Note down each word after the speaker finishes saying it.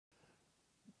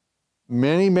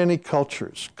many, many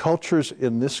cultures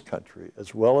in this country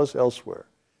as well as elsewhere,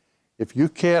 if you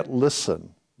can't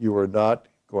listen, you are not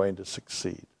going to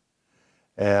succeed.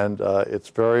 And it's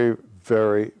very,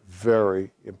 very,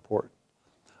 very important.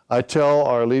 I tell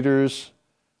our leaders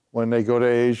when they go to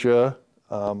Asia,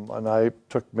 and I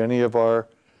took many of our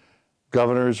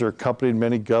governors or accompanied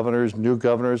many governors, new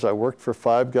governors. I worked for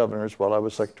 5 governors while I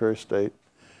was Secretary of State.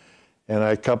 And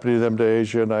I accompanied them to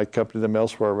Asia, and I accompanied them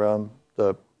elsewhere around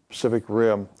the Pacific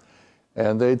Rim.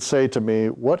 And they'd say to me,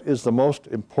 what is the most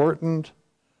important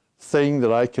thing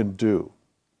that I can do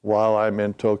while I'm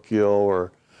in Tokyo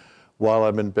or while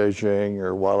I'm in Beijing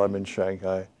or while I'm in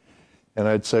Shanghai? And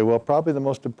I'd say, well, probably the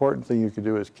most important thing you can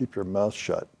do is keep your mouth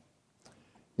shut.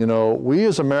 You know, we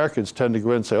as Americans tend to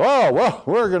go in and say, oh, well,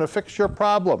 we're going to fix your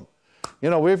problem. You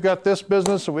know, we've got this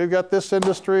business and we've got this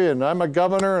industry and I'm a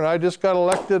governor and I just got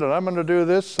elected and I'm going to do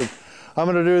this and I'm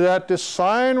going to do that. Just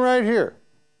sign right here.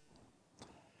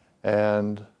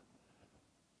 And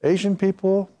Asian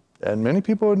people and many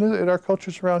people in our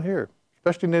cultures around here,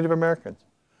 especially Native Americans,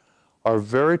 are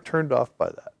very turned off by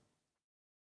that.